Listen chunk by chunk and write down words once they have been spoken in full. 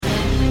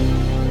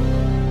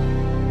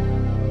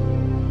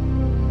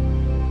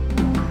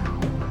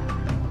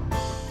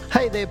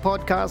there,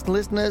 podcast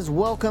listeners.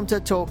 Welcome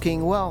to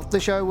Talking Wealth, the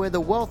show where the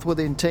Wealth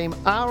Within team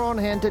are on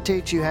hand to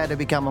teach you how to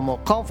become a more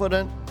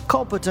confident,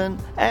 competent,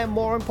 and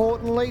more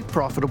importantly,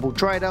 profitable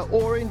trader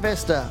or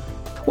investor.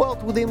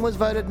 Wealth Within was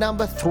voted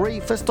number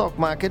 3 for stock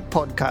market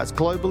podcasts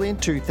globally in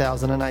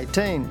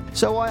 2018.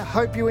 So I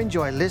hope you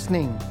enjoy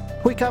listening.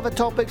 We cover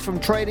topics from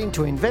trading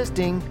to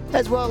investing,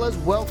 as well as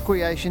wealth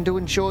creation to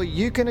ensure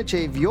you can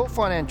achieve your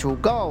financial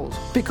goals.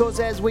 Because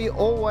as we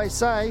always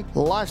say,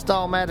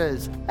 lifestyle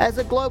matters. As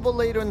a global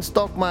leader in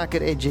stock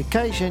market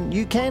education,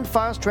 you can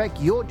fast track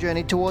your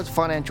journey towards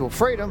financial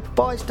freedom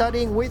by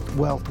studying with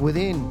Wealth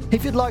Within.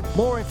 If you'd like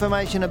more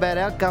information about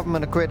our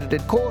government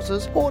accredited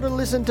courses or to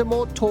listen to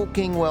more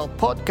Talking Wealth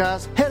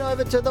podcasts, head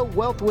over to the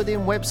Wealth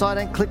Within website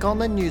and click on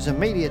the News and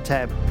Media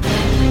tab.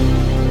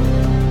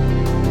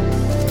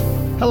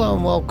 Hello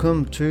and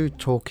welcome to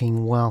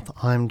Talking Wealth.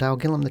 I'm Dale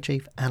Gillam, the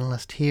Chief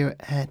Analyst here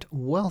at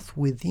Wealth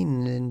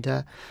Within,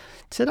 and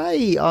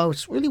today I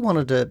really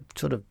wanted to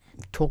sort of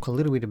talk a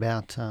little bit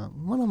about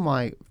one of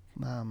my,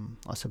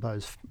 I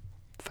suppose,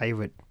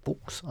 favourite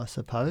books,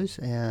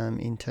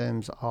 in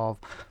terms of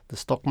the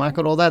stock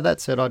market. Although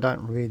that said, I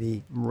don't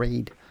really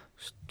read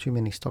too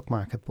many stock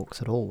market books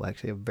at all.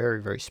 Actually, I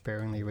very, very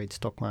sparingly read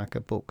stock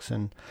market books,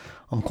 and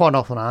I'm quite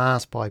often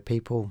asked by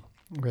people,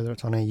 whether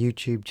it's on our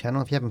YouTube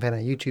channel. If you haven't found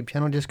our YouTube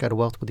channel, just go to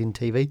Wealth Within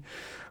TV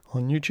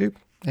on YouTube.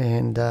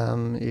 And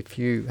if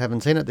you haven't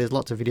seen it, there's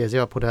lots of videos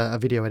there. I put a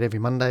video out every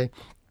Monday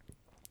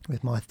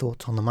with my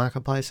thoughts on the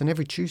marketplace. And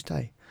every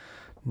Tuesday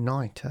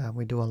night,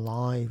 we do a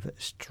live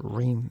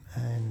stream.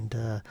 And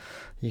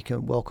you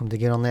can welcome to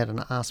get on that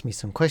and ask me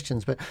some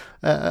questions. But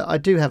I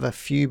do have a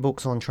few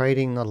books on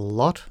trading, not a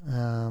lot.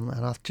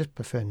 And I just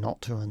prefer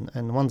not to. And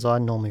the ones I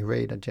normally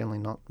read are generally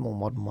not more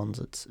modern ones.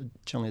 It's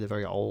generally the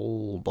very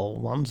old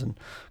ones. And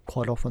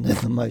quite often they're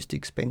the most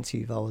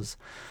expensive. I was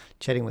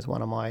chatting with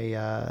one of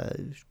my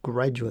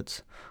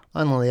graduates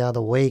only the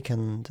other week,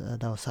 and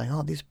they were saying,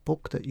 oh, this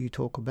book that you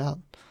talk about,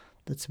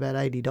 that's about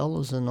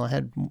 $80, and I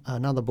had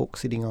another book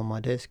sitting on my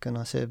desk, and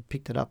I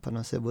picked it up, and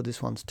I said, well, this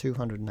one's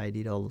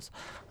 $280.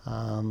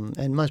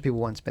 And most people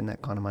won't spend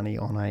that kind of money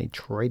on a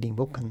trading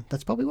book, and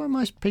that's probably why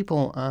most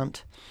people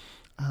aren't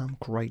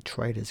great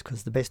traders,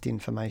 because the best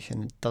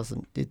information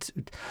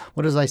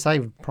what do they say?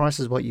 Price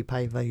is what you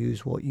pay, value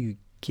is what you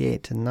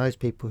get, and those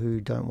people who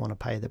don't want to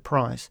pay the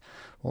price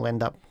will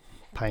end up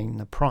paying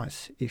the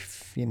price,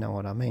 if you know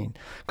what I mean,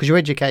 because your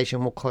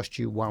education will cost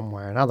you one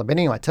way or another. But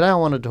anyway, today I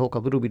wanted to talk a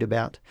little bit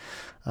about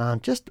I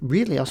just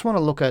want to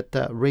look at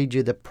read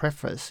you the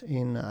preface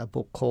in a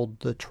book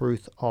called The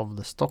Truth of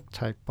the Stock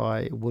Tape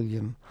by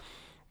William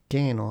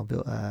Gann, or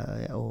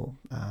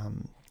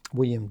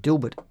William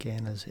Dilbert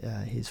Gann, as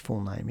his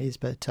full name is.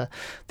 But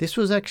this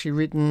was actually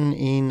written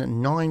in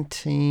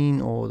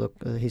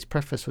his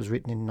preface was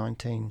written in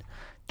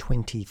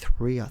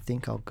 1923, I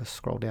think. I'll just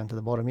scroll down to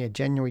the bottom here.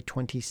 January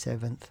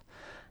 27th,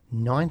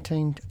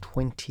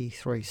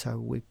 1923. So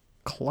we're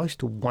close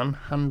to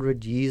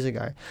 100 years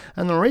ago.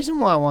 And the reason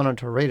why I wanted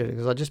to read it is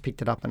because I just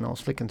picked it up and I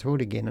was flicking through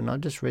it again, and I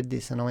just read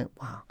this and I went,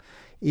 wow,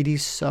 it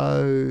is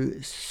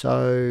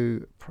so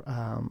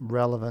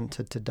relevant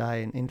to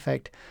today. And in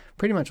fact,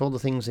 pretty much all the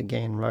things that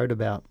Gann wrote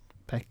about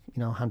back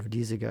 100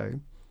 years ago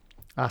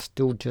are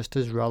still just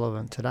as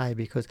relevant today.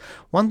 Because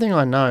one thing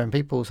I know, and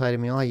people say to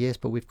me, oh yes,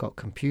 but we've got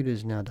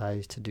computers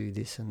nowadays to do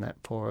this and that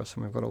for us,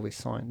 and we've got all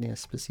these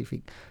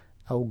specific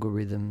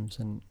algorithms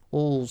and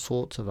all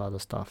sorts of other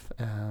stuff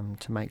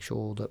to make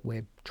sure that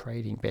we're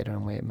trading better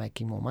and we're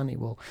making more money.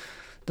 Well,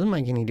 it doesn't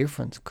make any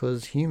difference,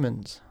 because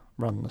humans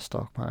run the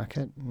stock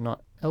market,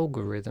 not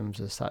algorithms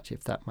as such,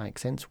 if that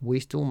makes sense. We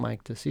still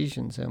make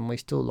decisions, and we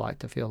still like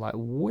to feel like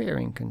we're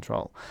in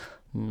control,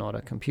 not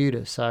a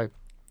computer.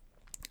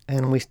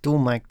 And we still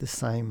make the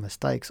same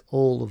mistakes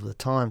all of the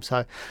time.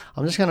 So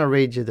I'm just going to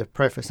read you the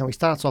preface. And we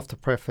starts off the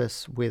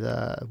preface with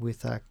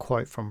a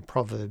quote from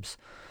Proverbs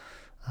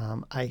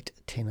 8,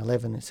 10,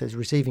 11. It says,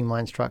 receiving my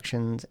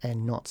instructions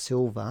and not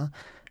silver,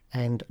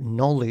 and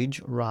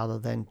knowledge rather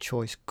than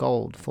choice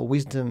gold. For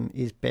wisdom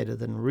is better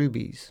than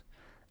rubies,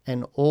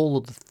 and all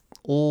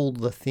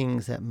the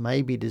things that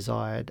may be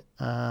desired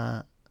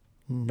are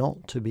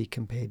not to be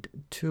compared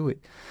to it.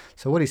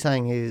 So what he's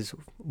saying is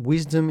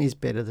wisdom is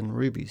better than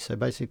rubies. So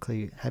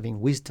basically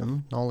having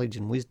wisdom, knowledge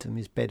and wisdom,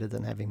 is better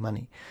than having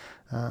money.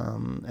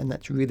 And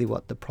that's really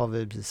what the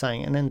Proverbs are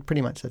saying. And then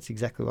pretty much that's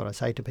exactly what I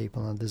say to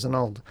people. And there's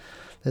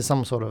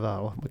some sort of,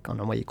 I don't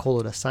know whether you call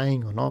it a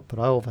saying or not, but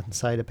I often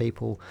say to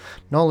people,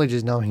 knowledge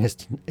is knowing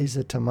is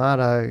a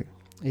tomato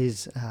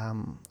is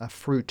a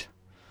fruit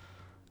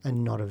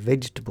and not a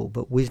vegetable,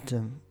 but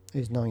wisdom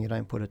is knowing you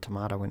don't put a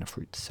tomato in a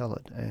fruit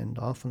salad. And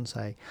I often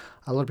say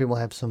a lot of people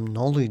have some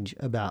knowledge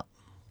about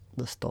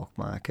the stock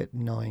market,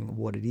 knowing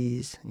what it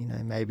is,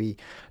 maybe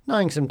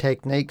knowing some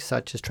techniques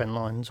such as trend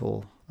lines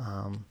or,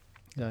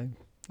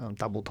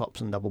 double tops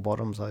and double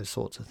bottoms, those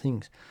sorts of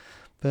things.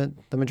 But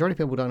the majority of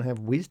people don't have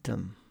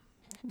wisdom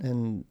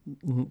And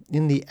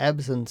in the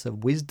absence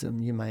of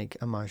wisdom, you make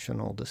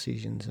emotional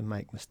decisions and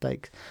make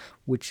mistakes,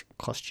 which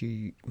cost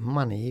you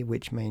money,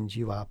 which means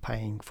you are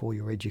paying for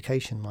your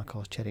education, like I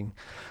was chatting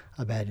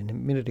about a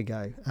minute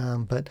ago.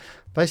 But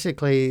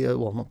basically,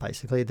 not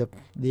basically,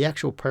 the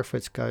actual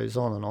preface goes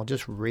on, and I'll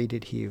just read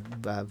it here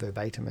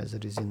verbatim as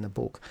it is in the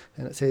book.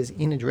 And it says,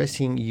 in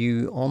addressing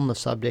you on the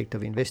subject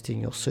of investing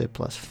your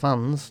surplus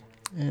funds,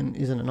 and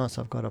isn't it nice?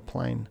 I've got a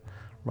plane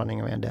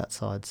running around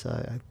outside,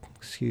 so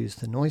excuse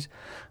the noise.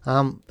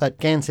 But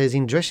Gann says,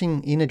 in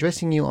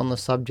addressing you on the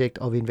subject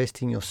of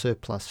investing your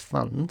surplus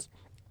funds,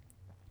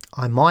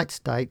 I might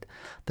state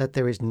that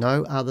there is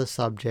no other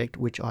subject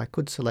which I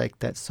could select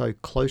that so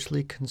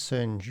closely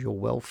concerns your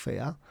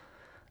welfare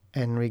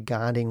and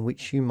regarding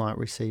which you might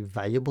receive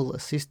valuable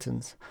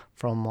assistance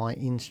from my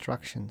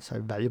instructions.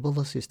 So valuable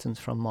assistance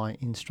from my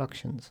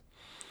instructions.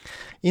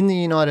 In the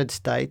United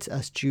States,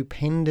 a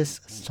stupendous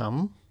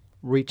sum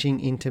reaching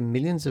into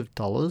millions of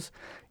dollars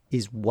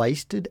is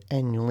wasted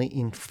annually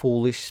in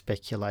foolish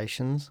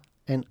speculations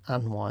and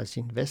unwise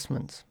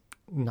investments.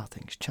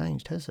 Nothing's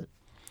changed, has it?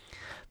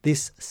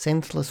 This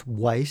senseless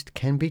waste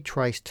can be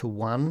traced to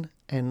one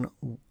and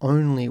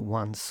only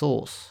one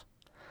source,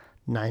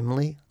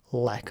 namely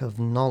lack of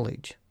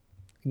knowledge.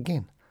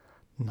 Again,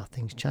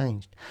 nothing's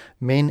changed.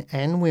 Men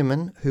and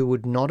women who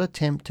would not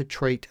attempt to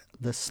treat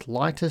the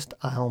slightest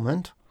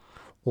ailment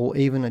or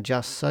even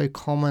adjust so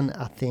common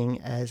a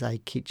thing as a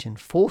kitchen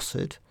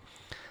faucet,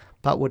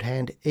 but would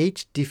hand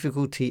each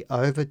difficulty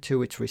over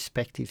to its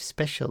respective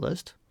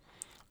specialist,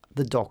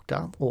 the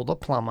doctor or the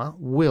plumber,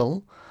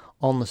 will,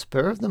 on the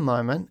spur of the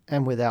moment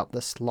and without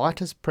the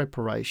slightest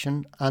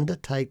preparation,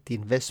 undertake the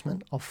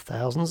investment of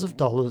thousands of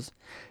dollars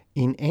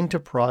in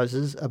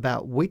enterprises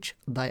about which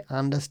they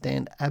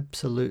understand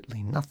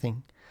absolutely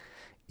nothing.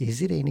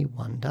 Is it any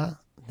wonder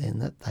then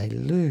that they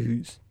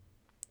lose?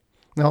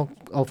 Now,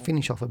 I'll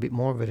finish off a bit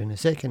more of it in a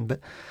second, but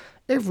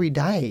every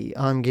day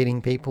I'm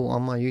getting people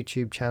on my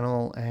YouTube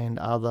channel and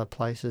other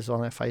places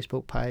on our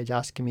Facebook page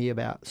asking me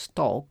about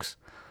stocks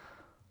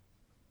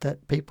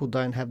that people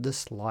don't have the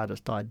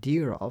slightest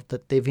idea of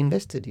that they've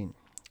invested in,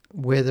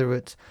 whether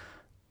it's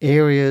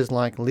areas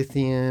like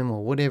lithium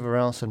or whatever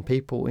else, and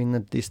people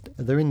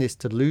they're in this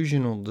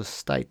delusional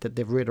state that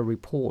they've read a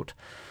report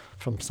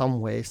from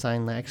somewhere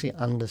saying they actually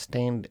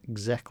understand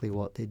exactly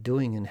what they're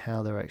doing and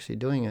how they're actually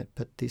doing it.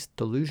 But this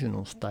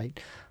delusional state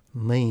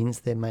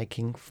means they're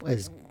making,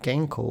 as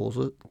Gann calls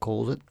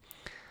it,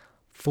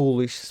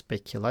 foolish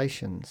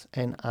speculations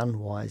and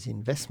unwise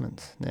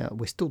investments. Now,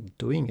 we're still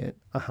doing it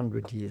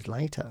 100 years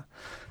later.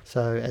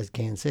 So, as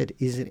Gann said,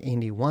 is it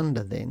any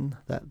wonder then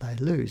that they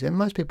lose? And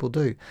most people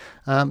do.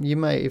 You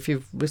may, if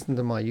you've listened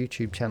to my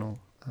YouTube channel,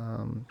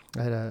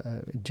 I had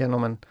a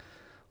gentleman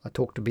I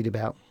talked a bit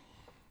about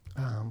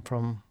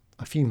from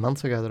a few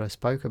months ago that I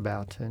spoke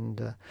about,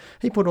 and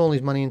he put all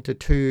his money into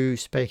 2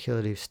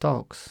 speculative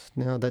stocks.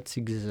 Now, that's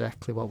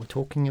exactly what we're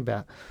talking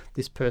about.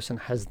 This person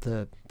has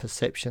the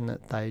perception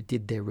that they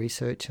did their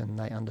research and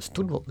they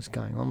understood what was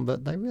going on,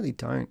 but they really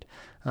don't.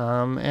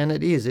 And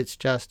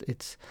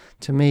it's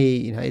to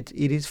me, it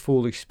is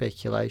foolish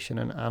speculation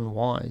and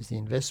unwise, the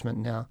investment.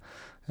 Now,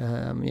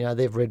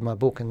 they've read my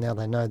book and now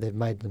they know they've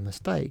made the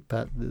mistake.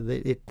 But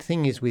the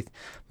thing is, with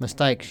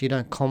mistakes, you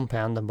don't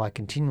compound them by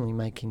continually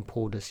making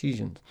poor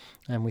decisions.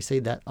 And we see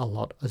that a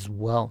lot as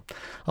well.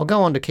 I'll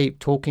go on to keep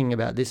talking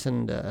about this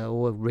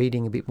or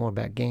reading a bit more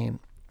about Gann,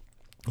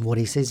 what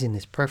he says in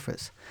this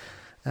preface.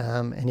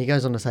 And he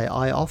goes on to say,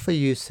 I offer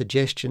you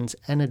suggestions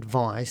and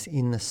advice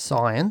in the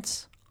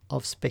science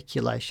of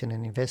speculation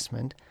and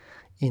investment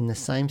in the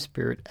same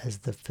spirit as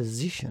the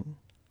physician.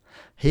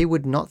 He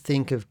would not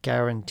think of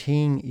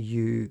guaranteeing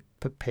you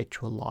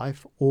perpetual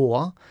life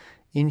or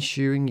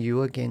insuring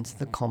you against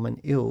the common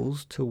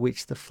ills to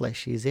which the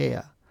flesh is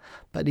heir.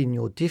 But in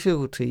your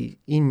difficulties,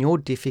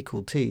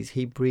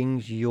 he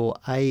brings your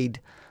aid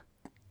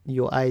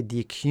the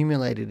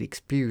accumulated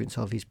experience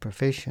of his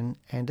profession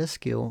and a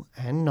skill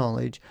and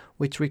knowledge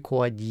which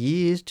required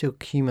years to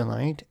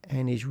accumulate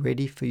and is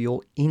ready for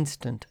your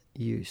instant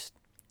use.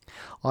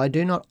 I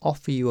do not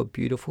offer you a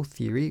beautiful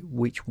theory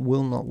which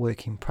will not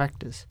work in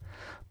practice,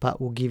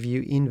 but will give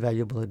you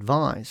invaluable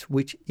advice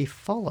which, if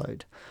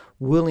followed,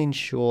 will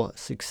ensure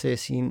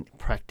success in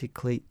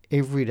practically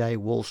everyday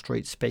Wall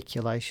Street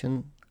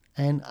speculation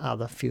and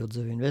other fields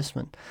of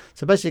investment.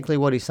 So basically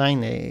what he's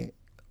saying there,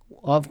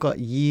 I've got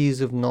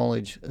years of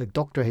knowledge, a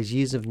doctor has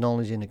years of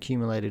knowledge and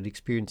accumulated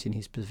experience in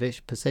his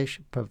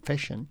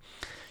profession.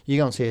 You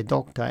go and see a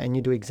doctor and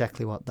you do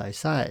exactly what they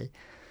say.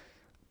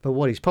 But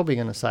what he's probably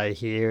going to say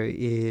here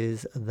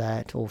is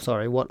what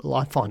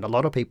I find a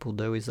lot of people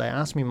do is they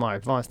ask me my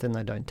advice, then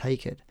they don't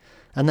take it.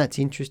 And that's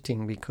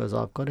interesting because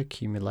I've got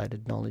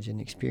accumulated knowledge and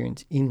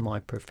experience in my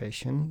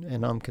profession,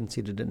 and I'm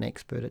considered an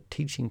expert at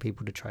teaching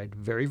people to trade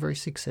very, very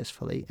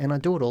successfully, and I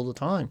do it all the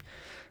time.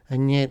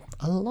 And yet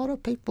a lot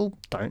of people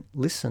don't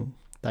listen.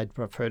 They'd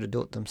prefer to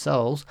do it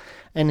themselves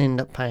and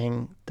end up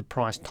paying the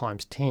price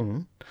times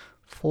 10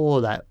 for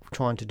that,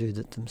 trying to do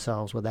that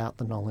themselves without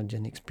the knowledge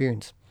and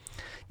experience.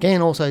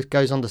 Gann also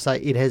goes on to say,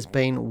 it has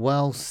been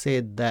well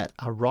said that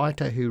a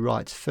writer who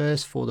writes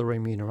first for the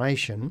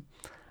remuneration,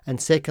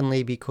 and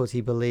secondly because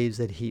he believes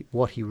that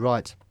what he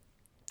writes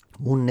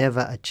will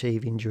never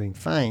achieve enduring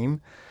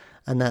fame,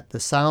 and that the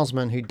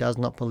salesman who does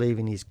not believe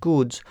in his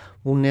goods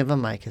will never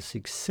make a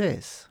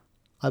success.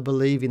 I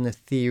believe in the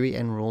theory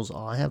and rules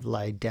I have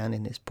laid down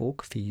in this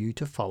book for you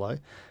to follow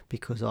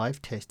because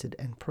I've tested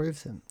and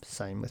proved them.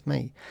 Same with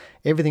me.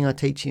 Everything I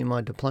teach you in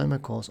my diploma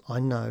course I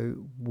know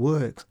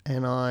works,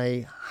 and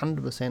I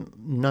 100%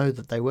 know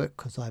that they work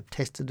because I've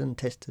tested and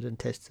tested and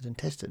tested and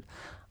tested.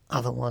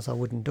 Otherwise, I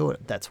wouldn't do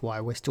it. That's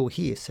why we're still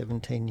here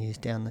 17 years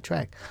down the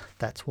track.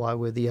 That's why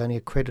we're the only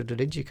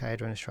accredited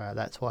educator in Australia.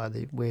 That's why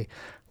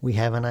we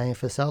have an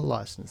AFSL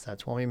license.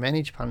 That's why we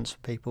manage funds for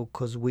people,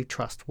 because we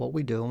trust what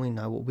we do and we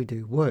know what we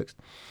do works.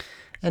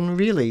 And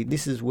really,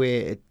 this is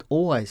where it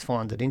always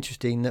finds it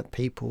interesting that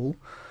people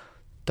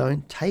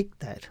don't take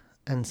that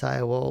and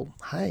say, well,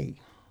 hey,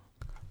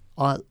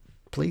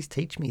 please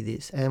teach me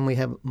this. And we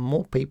have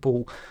more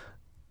people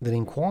that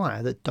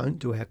inquire that don't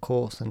do our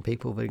course than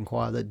people that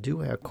inquire that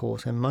do our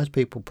course. And most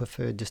people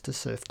prefer just to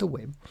surf the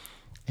web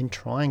and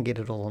try and get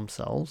it all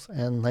themselves,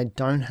 and they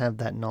don't have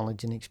that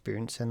knowledge and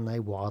experience, and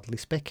they wildly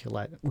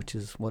speculate, which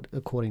is what,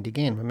 according to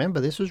Gann. Remember,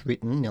 this was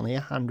written nearly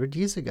 100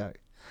 years ago.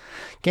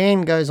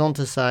 Gann goes on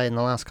to say in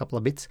the last couple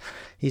of bits,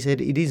 he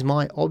said, it is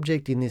my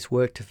object in this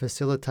work to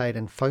facilitate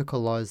and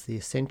focalise the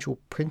essential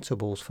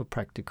principles for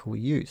practical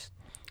use.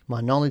 My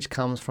knowledge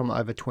comes from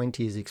over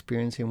 20 years'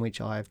 experience in which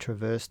I have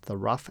traversed the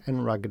rough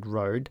and rugged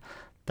road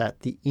that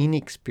the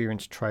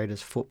inexperienced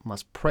trader's foot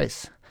must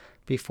press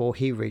before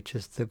he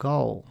reaches the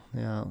goal.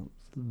 Now,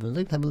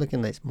 have a look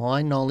at this.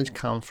 My knowledge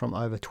comes from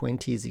over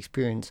 20 years'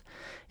 experience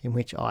in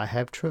which I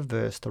have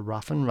traversed the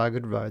rough and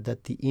rugged road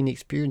that the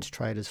inexperienced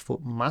trader's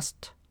foot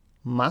must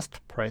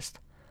press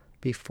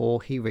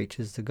before he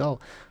reaches the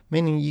goal.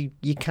 Meaning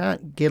you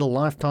can't get a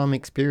lifetime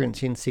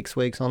experience in 6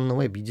 weeks on the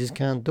web. You just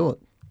can't do it.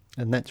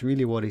 And that's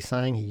really what he's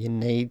saying here. You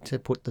need to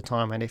put the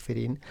time and effort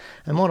in.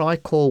 And what I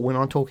call, when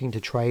I'm talking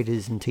to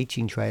traders and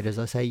teaching traders,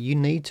 I say you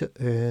need to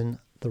earn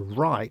the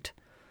right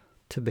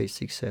to be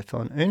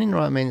successful. And earning the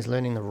right means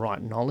learning the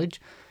right knowledge,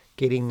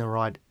 getting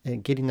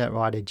that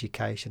right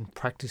education,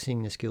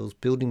 practicing the skills,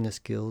 building the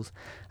skills,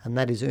 and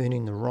that is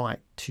earning the right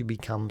to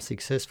become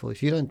successful.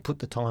 If you don't put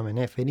the time and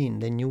effort in,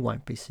 then you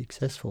won't be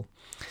successful.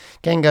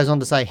 Gann goes on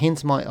to say,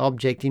 hence my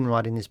object in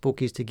writing this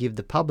book is to give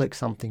the public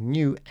something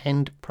new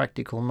and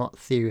practical, not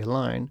theory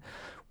alone,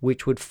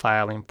 which would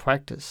fail in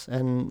practice.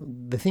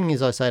 And the thing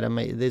is, I say to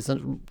me, there's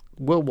a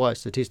worldwide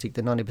statistic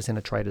that 90%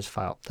 of traders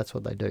fail. That's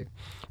what they do,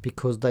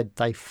 because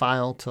they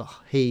fail to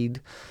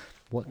heed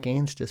what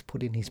Gann's just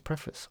put in his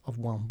preface of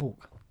one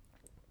book.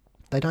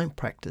 They don't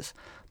practice.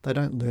 They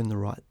don't learn the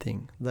right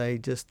thing. They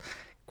just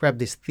grab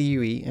this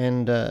theory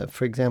and,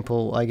 for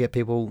example, I get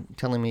people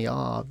telling me,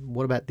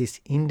 what about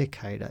this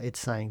indicator? It's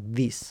saying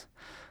this.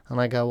 And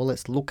I go, well,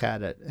 let's look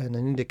at it. And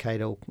an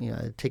indicator,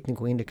 a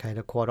technical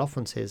indicator quite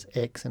often says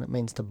X and it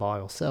means to buy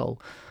or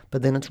sell,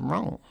 but then it's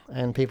wrong.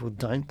 And people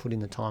don't put in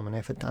the time and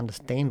effort to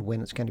understand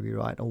when it's going to be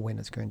right or when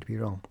it's going to be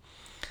wrong.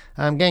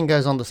 Gann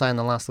goes on to say in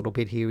the last little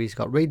bit here, he's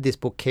got, read this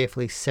book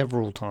carefully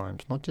several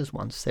times, not just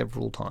once,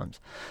 several times.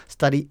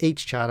 Study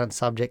each chart and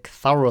subject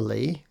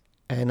thoroughly,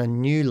 and a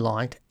new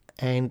light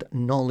and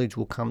knowledge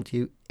will come to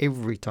you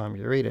every time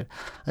you read it.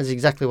 That's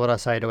exactly what I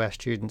say to our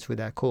students with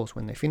our course.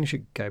 When they finish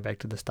it, go back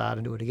to the start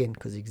and do it again,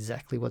 because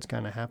exactly what's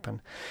going to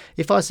happen.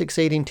 If I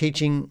succeed in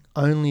teaching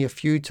only a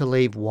few to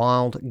leave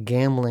wild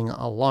gambling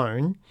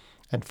alone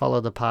and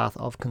follow the path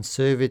of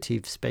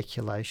conservative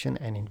speculation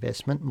and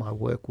investment, my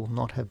work will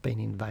not have been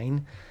in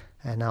vain,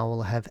 and I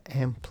will have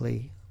been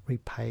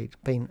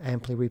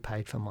amply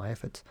repaid for my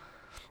efforts.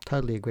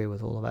 Totally agree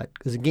with all of that.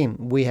 Because again,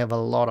 we have a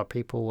lot of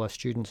people,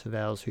 students of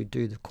ours, who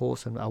do the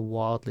course and are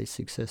wildly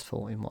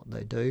successful in what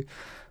they do.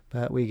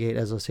 But we get,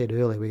 as I said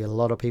earlier, we get a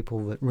lot of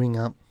people that ring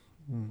up,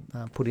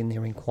 put in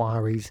their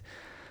inquiries,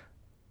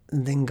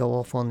 and then go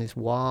off on this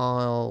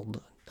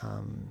wild,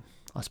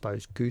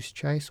 goose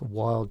chase,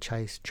 wild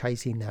chase,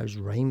 chasing those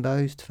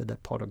rainbows for the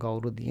pot of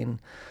gold at the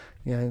end.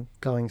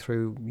 Going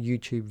through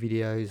YouTube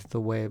videos,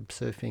 the web,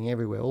 surfing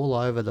everywhere, all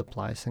over the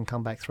place, and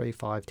come back 3,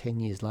 5, 10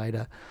 years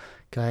later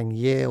going,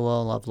 yeah,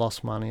 well, I've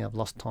lost money, I've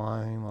lost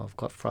time, I've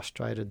got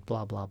frustrated,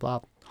 blah, blah, blah,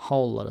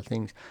 whole lot of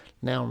things.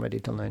 Now I'm ready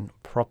to learn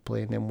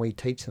properly, and then we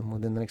teach them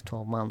within the next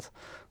 12 months.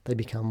 They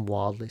become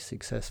wildly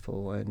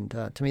successful. And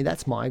to me,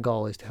 that's my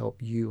goal, is to help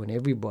you and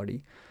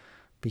everybody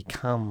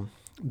become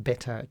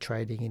better at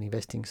trading and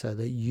investing so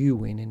that you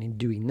win. And in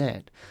doing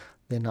that,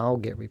 then I'll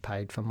get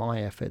repaid for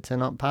my efforts.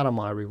 And part of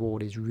my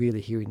reward is really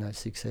hearing those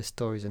success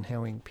stories and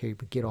hearing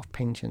people get off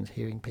pensions,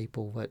 hearing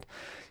people that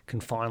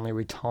can finally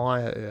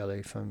retire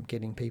early, from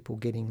getting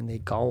their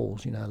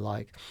goals.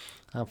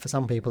 For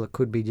some people it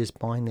could be just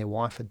buying their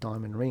wife a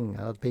diamond ring.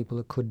 Other people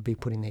it could be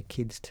putting their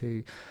kids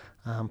to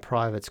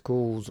private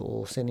schools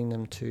or sending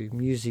them to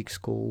music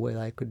school where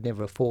they could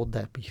never afford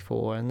that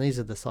before. And these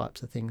are the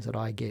types of things that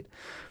I get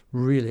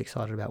really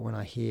excited about when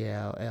I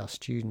hear our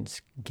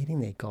students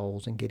getting their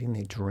goals and getting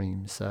their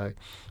dreams. So,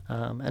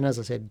 and as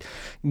I said,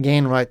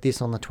 Gann wrote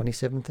this on the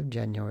 27th of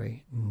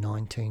January,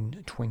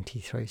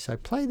 1923. So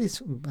play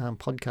this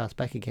podcast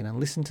back again and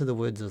listen to the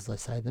words as I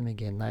say them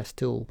again. They're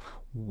still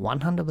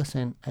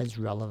 100% as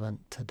relevant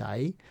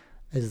today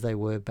as they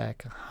were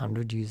back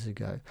 100 years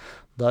ago.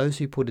 Those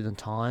who put in the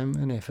time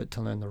and effort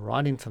to learn the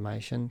right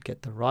information,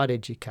 get the right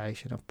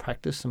education, and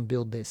practice and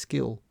build their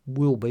skill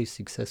will be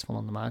successful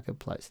in the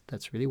marketplace.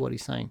 That's really what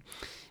he's saying.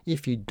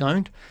 If you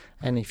don't,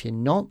 and if you're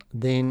not,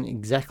 then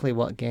exactly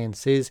what Gann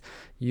says,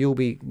 you'll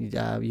be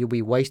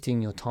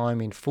wasting your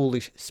time in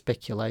foolish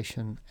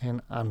speculation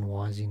and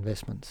unwise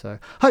investment. So,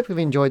 hope you've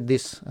enjoyed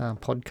this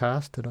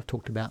podcast that I've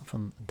talked about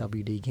from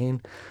WD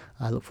Gann.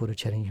 I look forward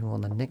to chatting to you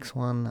on the next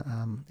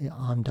one.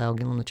 I'm Dale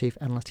Gillen, the Chief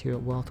Analyst here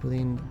at Wealth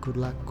Within. Good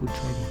luck, good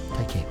trading.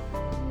 Take care.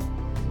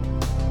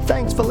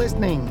 Thanks for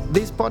listening.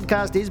 This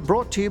podcast is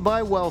brought to you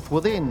by Wealth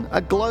Within,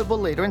 a global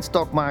leader in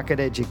stock market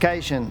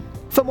education.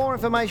 For more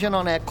information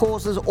on our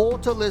courses or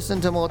to listen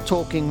to more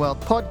Talking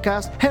Wealth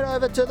podcasts, head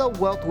over to the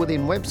Wealth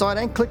Within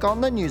website and click on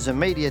the News and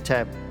Media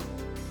tab.